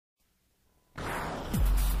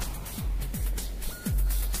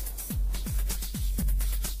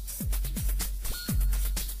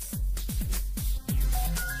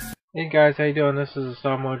Hey guys, how you doing? This is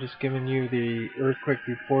Osamo, just giving you the earthquake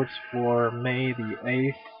reports for May the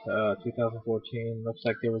 8th, 2014. Looks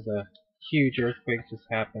like there was a huge earthquake just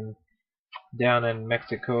happened down in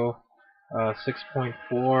Mexico,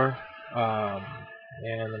 6.4,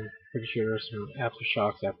 and I'm pretty sure there's some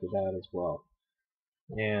aftershocks after that as well.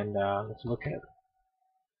 And let's look at it.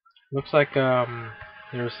 Looks like there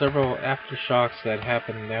were several aftershocks that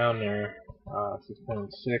happened down there, 6.6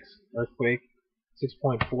 earthquake,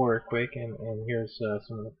 6.4 earthquake, and here's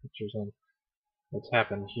some of the pictures on what's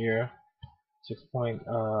happened here.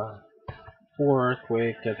 6.4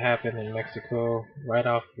 earthquake that happened in Mexico right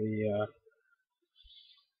off the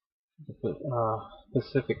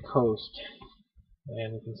Pacific coast,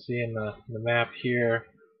 and you can see in the map here.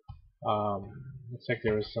 Looks like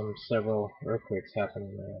there was several earthquakes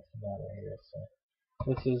happening there in that area. So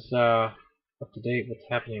this is up to date what's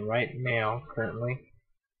happening right now currently.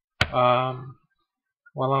 Um,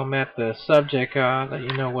 while I'm at the subject, let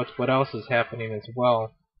you know what else is happening as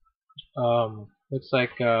well. Looks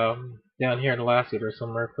like down here in Alaska there's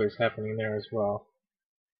some earthquakes happening there as well,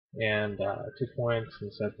 and 2 points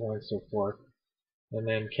and 7 points, so forth. And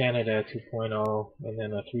then Canada 2.0, and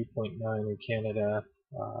then a 3.9 in Canada,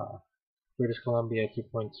 British Columbia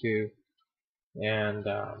 2.2, and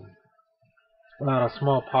a lot of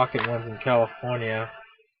small pocket ones in California.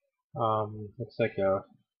 Looks like a,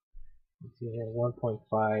 let's see here, 1.5,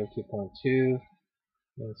 2.2,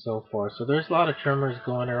 and so forth. So there's a lot of tremors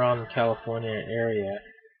going around the California area.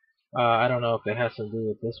 I don't know if it has to do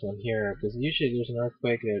with this one here, because usually there's an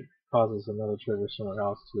earthquake that causes another trigger somewhere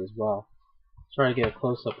else too as well. Try to get a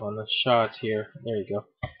close-up on the shots here. There you go.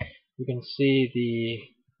 You can see the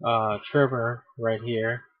tremor right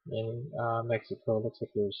here in Mexico. Looks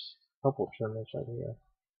like there's a couple tremors right here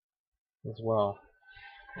as well.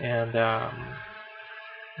 And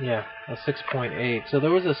yeah, a 6.8. So there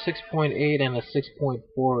was a 6.8 and a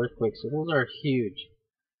 6.4 earthquake. So those are huge.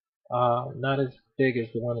 Not as big as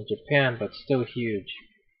the one in Japan, but still huge.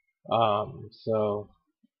 So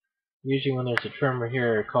usually when there's a tremor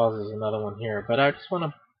here, it causes another one here. But I just want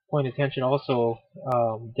to point attention also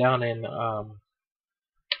down in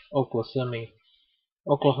Oklahoma.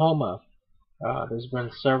 There's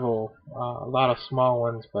been several, a lot of small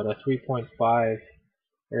ones, but a 3.5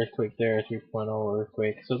 earthquake there, 3.0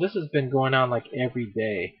 earthquake. So this has been going on like every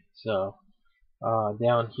day. So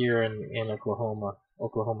down here in Oklahoma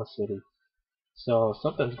City. So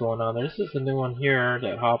something's going on there. This is a new one here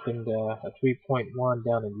that happened, a 3.1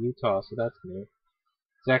 down in Utah. So that's new.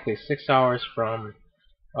 Exactly 6 hours from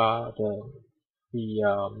the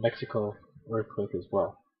Mexico earthquake as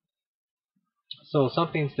well. So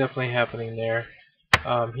something's definitely happening there.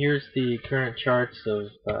 Here's the current charts of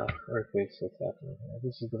earthquakes that's happening.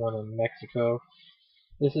 This is the one in Mexico.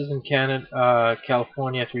 This is in Canada,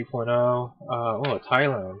 California 3.0.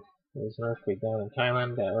 Thailand. There's an earthquake down in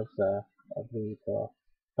Thailand. That was, I believe, a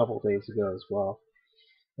couple days ago as well.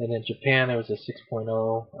 And in Japan, there was a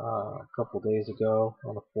 6.0 a couple days ago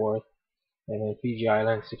on the 4th. And then Fiji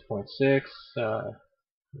Island 6.6.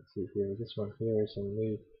 Let's see here. This one here is some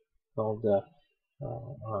new called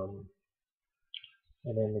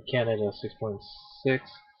and then the Canada 6.6,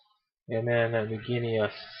 and then New Guinea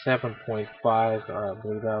 7.5. I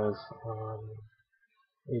believe that was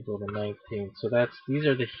April the 19th. So these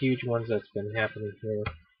are the huge ones that's been happening here.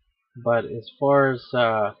 But as far as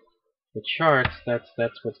the charts,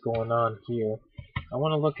 that's what's going on here. I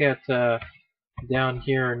want to look at down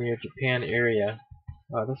here near Japan area.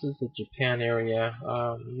 This is the Japan area.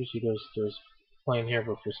 Usually there's plane here,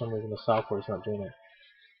 but for some reason the software is not doing it.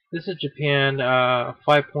 This is Japan,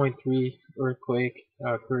 5.3 earthquake,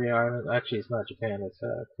 Kuril Islands. Actually, it's not Japan. It's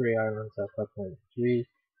Kuril Islands, 5.3.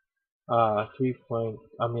 A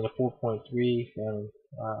 4.3, and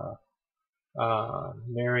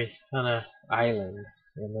Mariana Island,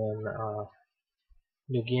 and then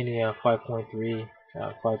New Guinea, 5.3,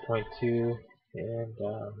 5.2, and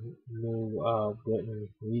New Britain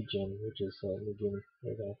region, which is New Guinea.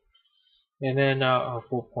 Okay. And then a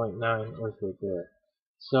 4.9 earthquake there.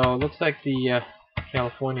 So it looks like the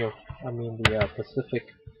the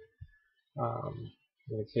Pacific,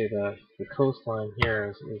 let's say the coastline here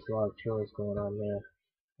is a lot of tremors going on there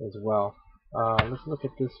as well. Let's look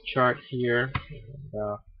at this chart here, and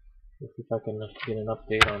let's see if I can get an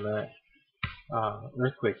update on that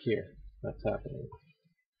earthquake here that's happening.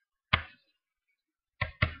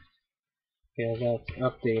 Okay, that's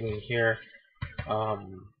updating here.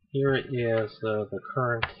 Here is the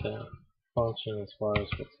current function as far as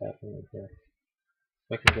what's happening here.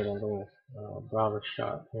 I can get a little broader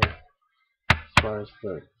shot here as far as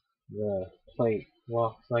the plate.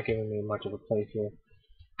 Well, it's not giving me much of a plate here.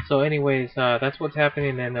 So anyways, that's what's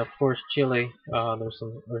happening. And of course Chile, there's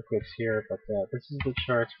some earthquakes here, but this is the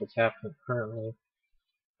charts what's happening currently.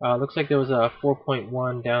 Looks like there was a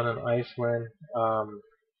 4.1 down in Iceland.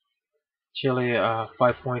 Chile,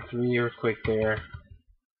 5.3 earthquake there.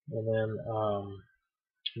 And then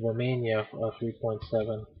Romania,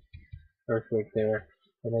 3.7 earthquake there.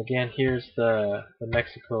 And again, here's the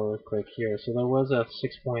Mexico earthquake here. So there was a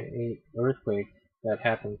 6.8 earthquake that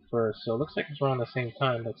happened first. So it looks like it's around the same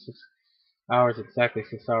time, like 6 hours, exactly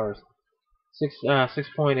 6 hours.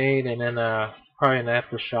 6.8, and then probably an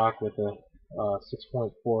aftershock with a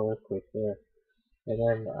 6.4 earthquake there. And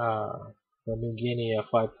then the New Guinea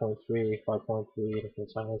 5.3, 5.3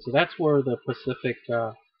 different time. So that's where the Pacific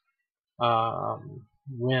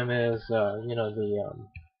rim is,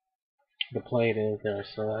 the plate is there.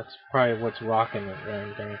 So that's probably what's rocking it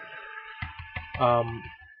right there.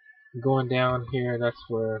 Going down here, that's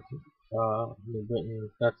where New Britain,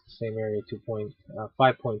 that's the same area,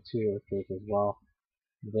 5.2 earthquake as well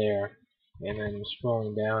there. And then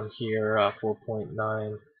scrolling down here,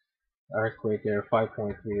 4.9 earthquake there,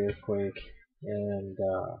 5.3 earthquake, and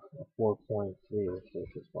 4.3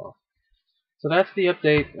 earthquake as well. So that's the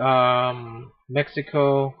update.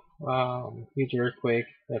 Mexico, huge earthquake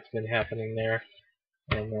that's been happening there,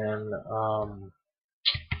 and then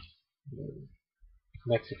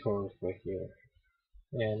Mexico earthquake here.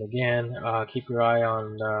 And again, keep your eye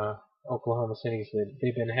on Oklahoma City.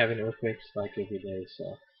 They've been having earthquakes like every day.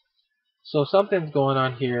 So something's going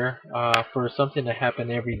on here for something to happen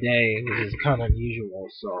every day, which is kind of unusual.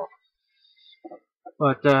 So,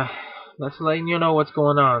 but that's letting you know what's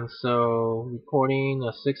going on. So recording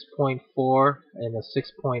a 6.4 and a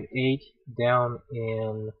 6.8 down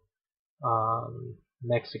in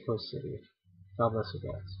Mexico City. God bless you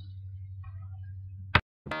guys.